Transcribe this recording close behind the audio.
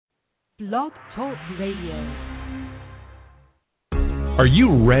Blog Talk Radio. Are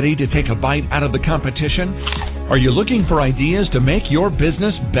you ready to take a bite out of the competition? Are you looking for ideas to make your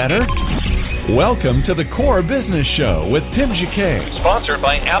business better? Welcome to the Core Business Show with Tim Jacquet, sponsored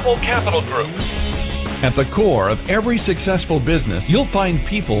by Apple Capital Group. At the core of every successful business, you'll find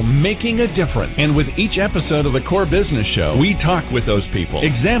people making a difference. And with each episode of the Core Business Show, we talk with those people,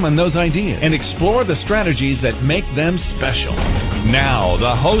 examine those ideas, and explore the strategies that make them special. Now,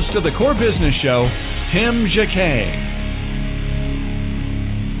 the host of the Core Business Show, Tim Jacquet.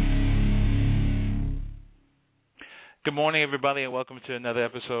 Good morning, everybody, and welcome to another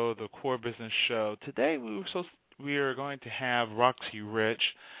episode of the Core Business Show. Today, we are going to have Roxy Rich.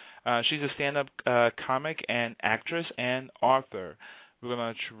 She's a stand-up comic and actress and author. We're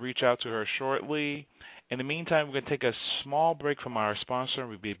going to reach out to her shortly. In the meantime, we're going to take a small break from our sponsor, and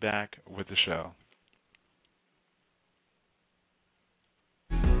we'll be back with the show.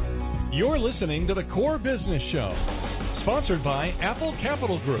 You're listening to the Core Business Show, sponsored by Apple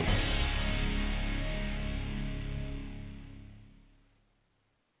Capital Group.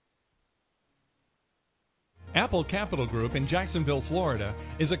 Apple Capital Group in Jacksonville, Florida,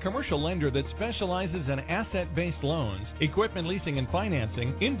 is a commercial lender that specializes in asset-based loans, equipment leasing and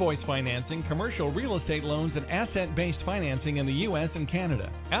financing, invoice financing, commercial real estate loans, and asset-based financing in the U.S. and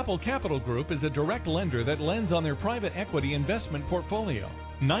Canada. Apple Capital Group is a direct lender that lends on their private equity investment portfolio.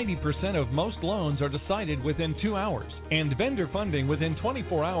 90% of most loans are decided within 2 hours, and vendor funding within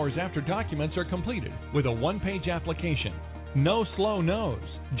 24 hours after documents are completed, with a one-page application. No slow no's,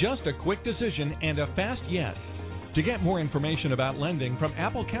 just a quick decision and a fast yes. To get more information about lending from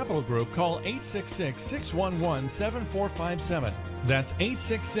Apple Capital Group, call 866-611-7457. That's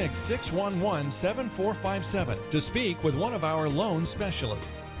 866-611-7457 to speak with one of our loan specialists.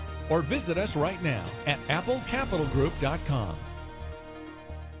 Or visit us right now at applecapitalgroup.com.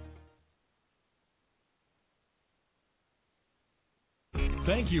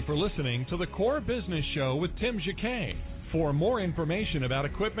 Thank you for listening to the Core Business Show with Tim Jacquet. For more information about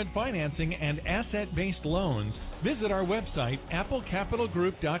equipment financing and asset-based loans, visit our website,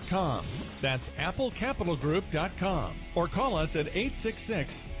 applecapitalgroup.com. That's applecapitalgroup.com. Or call us at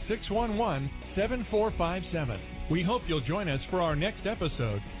 866-611-7457. We hope you'll join us for our next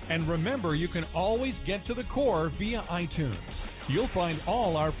episode. And remember, you can always get to the core via iTunes. You'll find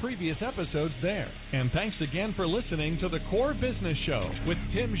all our previous episodes there. And thanks again for listening to the Core Business Show with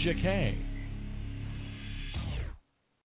Tim Jacquet.